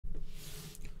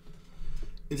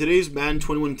In today's Madden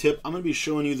 21 tip, I'm going to be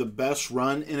showing you the best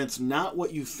run, and it's not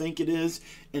what you think it is,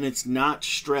 and it's not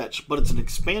stretch, but it's an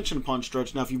expansion upon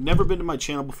stretch. Now, if you've never been to my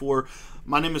channel before,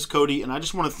 my name is Cody, and I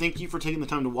just want to thank you for taking the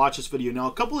time to watch this video. Now,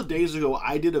 a couple of days ago,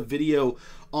 I did a video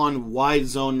on wide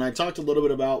zone, and I talked a little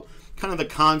bit about kind of the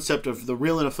concept of the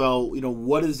real NFL,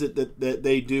 what is it that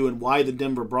they do, and why the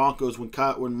Denver Broncos,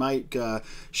 when Mike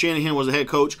Shanahan was the head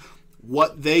coach,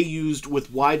 what they used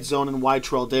with wide zone and why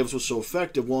Terrell Davis was so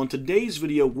effective. Well, in today's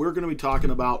video, we're going to be talking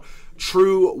about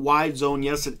true wide zone.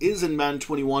 Yes, it is in Madden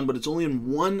 21, but it's only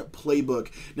in one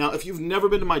playbook. Now, if you've never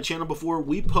been to my channel before,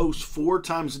 we post 4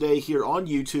 times a day here on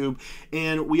YouTube,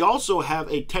 and we also have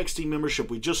a texting membership.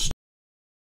 We just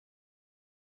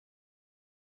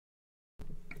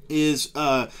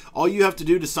all you have to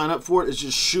do to sign up for it is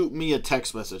just shoot me a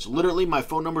text message. Literally, my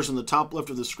phone number is in the top left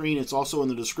of the screen. It's also in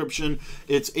the description.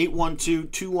 It's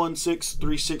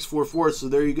 812-216-3644. So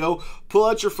there you go. Pull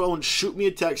out your phone, shoot me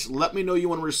a text, let me know you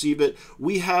want to receive it.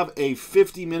 We have a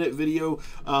 50-minute video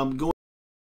going.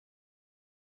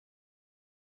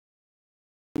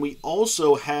 We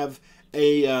also have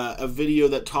a video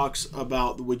that talks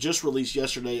about, we just released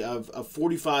yesterday, of a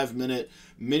 45-minute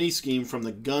mini scheme from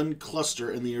the gun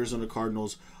cluster in the Arizona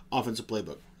Cardinals offensive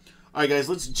playbook. All right, guys,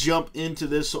 let's jump into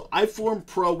this. So I-Form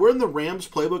Pro, we're in the Rams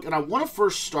playbook, and I want to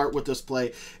first start with this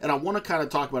play, and I want to kind of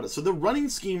talk about it. So the running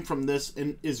scheme from this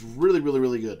is really, really,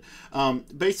 really good.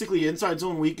 Basically, inside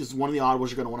zone weak is one of the audibles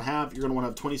you're going to want to have. You're going to want to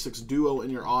have 26 duo in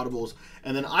your audibles,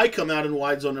 and then I come out in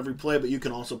wide zone every play, but you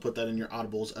can also put that in your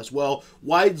audibles as well.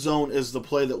 Wide zone is the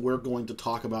play that we're going to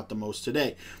talk about the most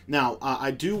today. Now,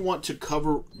 I do want to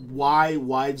cover why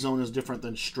wide zone is different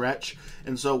than stretch,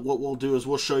 and so what we'll do is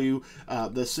we'll show you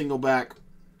the single back.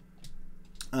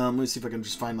 Let me see if I can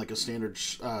just find like a standard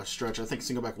stretch. I think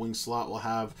single back wing slot will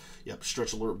have,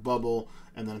 stretch alert bubble,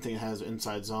 and then I think it has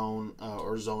inside zone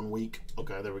or zone weak.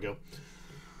 Okay, there we go.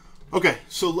 Okay,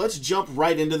 so let's jump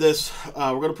right into this.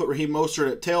 We're going to put Raheem Mostert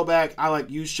at tailback. I like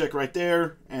use check right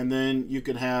there, and then you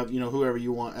can have, whoever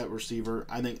you want at receiver.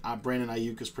 I think Brandon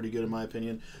Ayuk is pretty good in my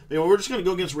opinion. We're just going to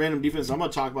go against random defense. I'm going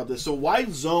to talk about this. So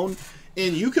wide zone,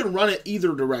 and you can run it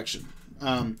either direction.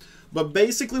 But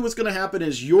basically what's going to happen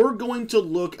is you're going to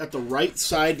look at the right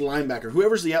side linebacker,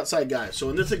 whoever's the outside guy. So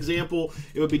in this example,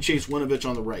 it would be Chase Winovich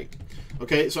on the right.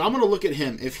 Okay, so I'm going to look at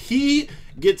him. If he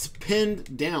gets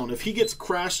pinned down, if he gets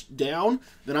crashed down,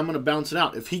 then I'm going to bounce it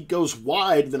out. If he goes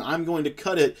wide, then I'm going to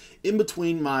cut it in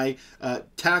between my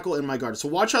tackle and my guard. So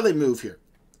watch how they move here.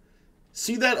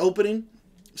 See that opening?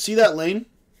 See that lane?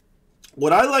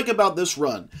 What I like about this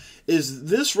run is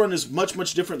much,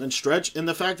 much different than stretch in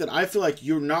the fact that I feel like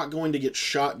you're not going to get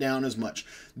shot down as much.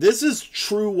 This is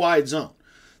true wide zone.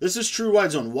 This is true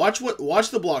wide zone. Watch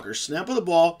the blockers. Snap of the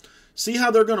ball. See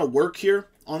how they're going to work here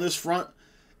on this front.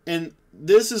 And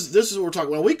this is what we're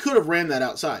talking about. We could have ran that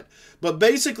outside. But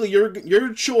basically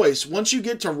your choice, once you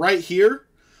get to right here,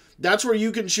 that's where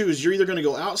you can choose. You're either going to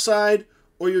go outside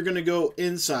or you're going to go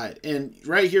inside. And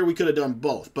right here, we could have done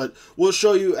both. But we'll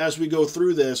show you as we go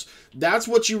through this. That's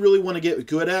what you really want to get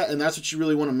good at, and that's what you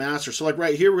really want to master. So like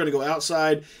right here, we're going to go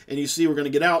outside, and you see we're going to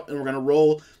get out, and we're going to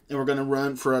roll, and we're going to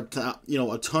run for a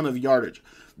ton of yardage.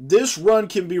 This run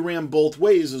can be ran both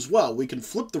ways as well. We can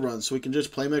flip the run, so we can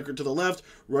just playmaker to the left,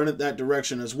 run it that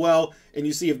direction as well. And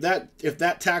you see if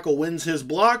that tackle wins his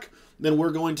block, then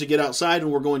we're going to get outside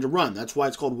and we're going to run. That's why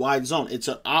it's called wide zone. It's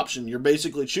an option. You're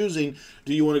basically choosing,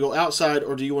 do you want to go outside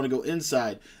or do you want to go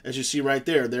inside? As you see right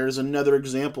there, there's another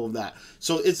example of that.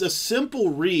 So it's a simple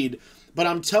read, but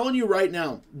I'm telling you right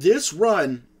now, this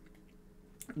run,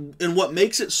 and what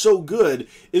makes it so good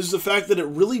is the fact that it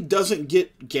really doesn't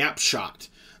get gap shot.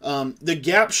 The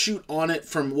gap shoot on it,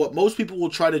 from what most people will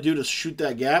try to do to shoot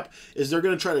that gap, is they're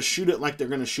going to try to shoot it like they're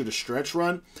going to shoot a stretch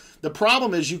run. The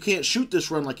problem is you can't shoot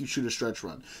this run like you shoot a stretch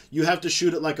run. You have to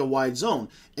shoot it like a wide zone,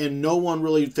 and no one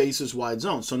really faces wide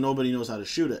zone, so nobody knows how to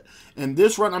shoot it. And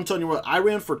this run, I'm telling you what, I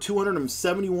ran for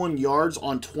 271 yards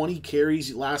on 20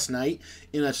 carries last night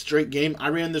in a straight game. I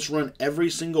ran this run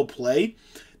every single play.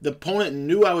 The opponent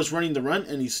knew I was running the run,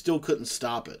 and he still couldn't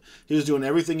stop it. He was doing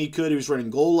everything he could. He was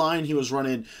running goal line. He was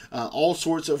running all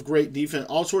sorts of great defense,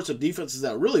 all sorts of defenses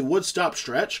that really would stop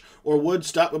stretch or would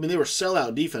stop. I mean, they were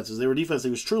sellout defenses. They were defenses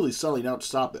he was truly selling out to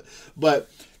stop it.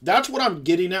 But that's what I'm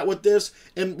getting at with this.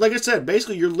 And like I said,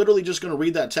 basically, you're literally just going to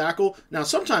read that tackle. Now,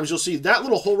 sometimes you'll see that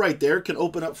little hole right there can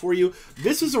open up for you.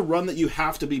 This is a run that you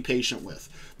have to be patient with.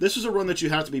 This is a run that you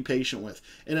have to be patient with.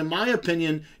 And in my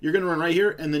opinion, you're going to run right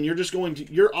here, and then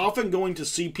you're often going to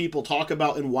see people talk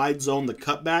about in wide zone the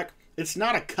cutback. It's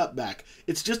not a cutback.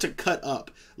 It's just a cut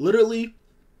up. Literally,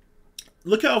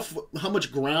 look how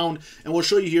much ground, and we'll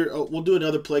show you here. We'll do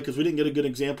another play because we didn't get a good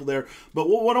example there. But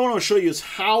what I want to show you is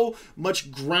how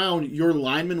much ground your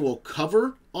lineman will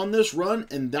cover on this run,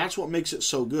 and that's what makes it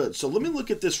so good. So let me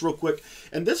look at this real quick.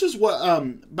 And this is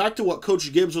what, back to what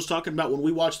Coach Gibbs was talking about when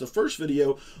we watched the first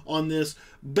video on this.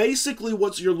 Basically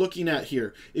what you're looking at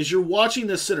here is you're watching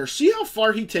the center. See how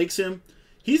far he takes him?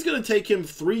 He's going to take him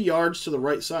 3 yards to the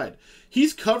right side.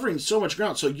 He's covering so much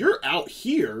ground. So you're out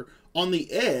here on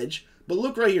the edge. But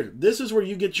look right here. This is where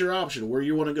you get your option, where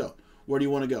you want to go. Where do you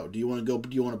want to go? Do you want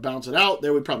to bounce it out?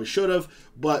 There we probably should have.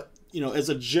 But, you know, as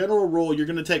a general rule, you're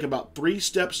going to take about 3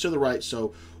 steps to the right.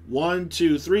 So 1,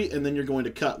 2, 3, and then you're going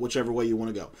to cut whichever way you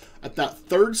want to go. At that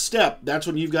third step, that's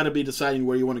when you've got to be deciding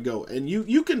where you want to go. And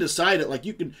you can decide it. Like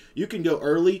you can go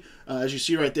early, as you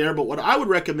see right there. But what I would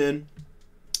recommend,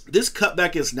 this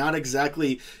cutback is not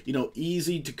exactly, you know,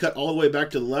 easy to cut all the way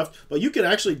back to the left. But you can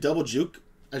actually double juke,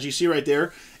 as you see right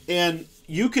there. And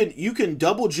you can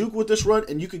double juke with this run,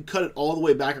 and you can cut it all the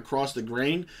way back across the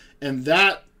grain, and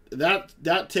that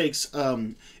takes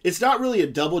it's not really a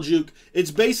double juke.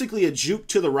 It's basically a juke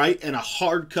to the right and a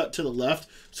hard cut to the left.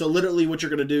 So literally what you're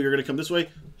going to do, you're going to come this way,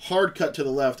 hard cut to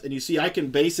the left, and you see I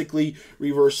can basically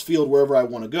reverse field wherever I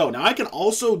want to go. Now I can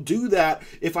also do that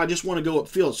if I just want to go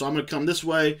upfield. So I'm going to come this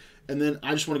way, and then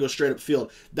I just want to go straight up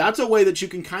field. That's a way that you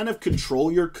can kind of control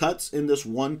your cuts in this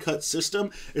one cut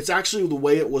system. It's actually the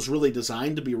way it was really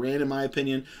designed to be ran, in my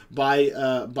opinion, by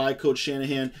Coach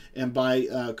Shanahan and by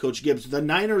Coach Gibbs. The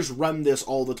Niners run this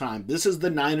all the time. This is the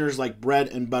Niners like bread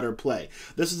and butter play.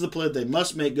 This is the play they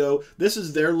must make go. This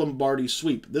is their Lombardi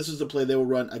sweep. This is the play they will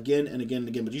run again and again and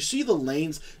again. But you see the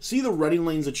lanes, see the running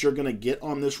lanes that you're going to get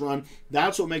on this run.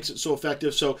 That's what makes it so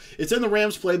effective. So it's in the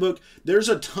Rams playbook. There's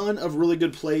a ton of really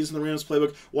good plays in the Rams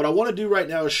playbook. What I want to do right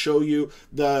now is show you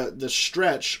the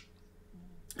stretch,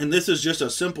 and this is just a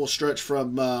simple stretch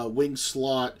from wing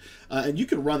slot, and you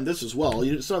can run this as well.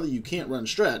 It's not that you can't run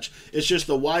stretch. It's just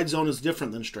the wide zone is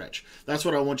different than stretch. That's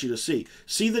what I want you to see.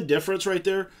 See the difference right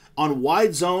there? On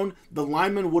wide zone, the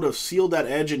lineman would have sealed that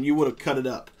edge and you would have cut it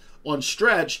up. On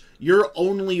stretch, your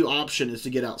only option is to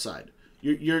get outside.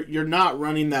 You're not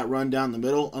running that run down the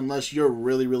middle unless you're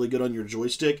really, really good on your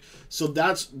joystick. So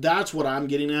that's what I'm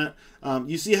getting at.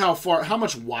 You see how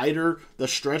much wider the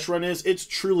stretch run is? It's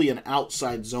truly an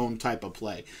outside zone type of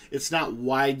play. It's not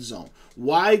wide zone.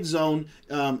 Wide zone,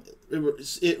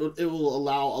 it will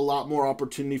allow a lot more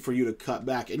opportunity for you to cut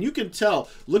back. And you can tell,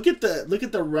 look at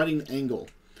the running angle.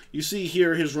 You see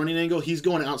here his running angle, he's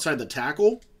going outside the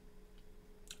tackle.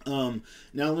 Now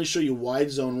let me show you wide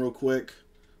zone real quick.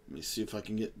 Let me see if I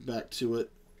can get back to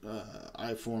it.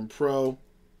 iForm Pro.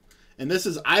 And this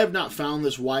is, I have not found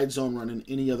this wide zone run in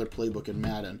any other playbook in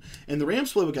Madden. And the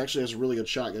Rams playbook actually has really good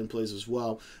shotgun plays as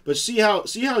well. But see how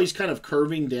he's kind of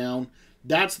curving down?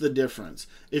 That's the difference.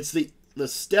 It's the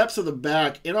steps of the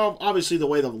back, and obviously the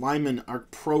way the linemen are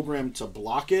programmed to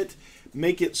block it,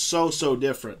 make it so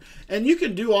different. And you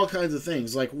can do all kinds of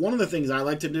things. Like one of the things I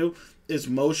like to do is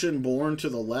motion born to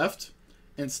the left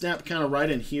and snap kind of right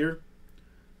in here.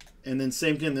 And then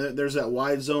same thing, there's that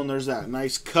wide zone, there's that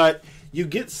nice cut. You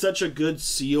get such a good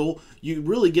seal. You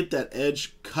really get that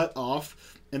edge cut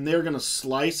off, and they're going to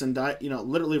slice and die, you know,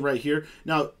 literally right here.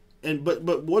 Now, but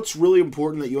what's really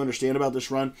important that you understand about this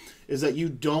run is that you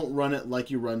don't run it like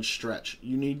you run stretch.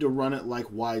 You need to run it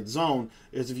like wide zone.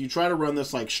 Is if you try to run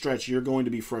this like stretch, you're going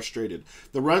to be frustrated.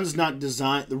 The run's not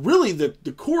designed, really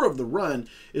the core of the run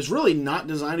is really not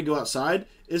designed to go outside.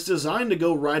 It's designed to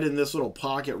go right in this little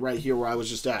pocket right here where I was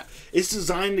just at. It's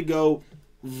designed to go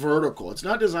vertical. It's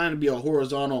not designed to be a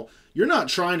horizontal. You're not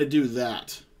trying to do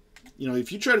that. You know,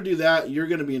 if you try to do that, you're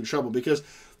going to be in trouble because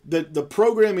the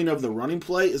programming of the running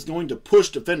play is going to push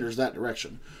defenders that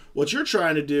direction. What you're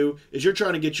trying to do is you're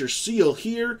trying to get your seal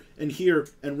here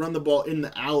and run the ball in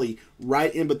the alley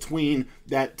right in between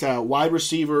that wide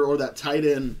receiver or that tight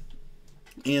end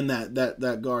and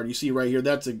that guard. You see right here,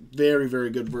 that's a very,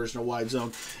 very good version of wide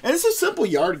zone. And it's a simple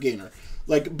yard gainer.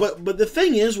 Like, but the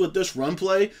thing is with this run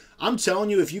play, I'm telling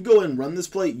you, if you go and run this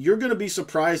play, you're going to be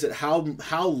surprised at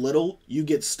how little you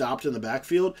get stopped in the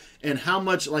backfield and how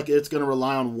much like it's going to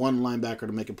rely on one linebacker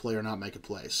to make a play or not make a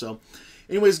play. So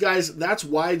anyways, guys, that's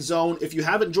wide zone. If you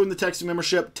haven't joined the texting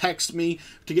membership, text me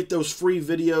to get those free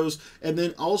videos. And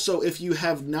then also, if you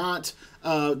have not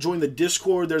joined the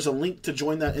Discord, there's a link to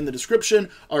join that in the description.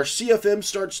 Our CFM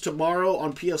starts tomorrow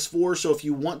on PS4, so if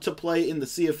you want to play in the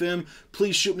CFM,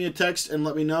 please shoot me a text and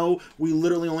let me know. We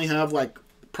literally only have like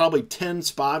probably 10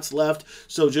 spots left,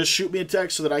 so just shoot me a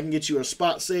text so that I can get you a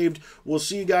spot saved. We'll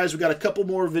see you guys. We got a couple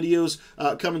more videos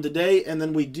coming today, and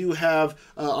then we do have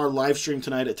our live stream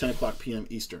tonight at 10 o'clock p.m.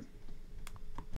 Eastern.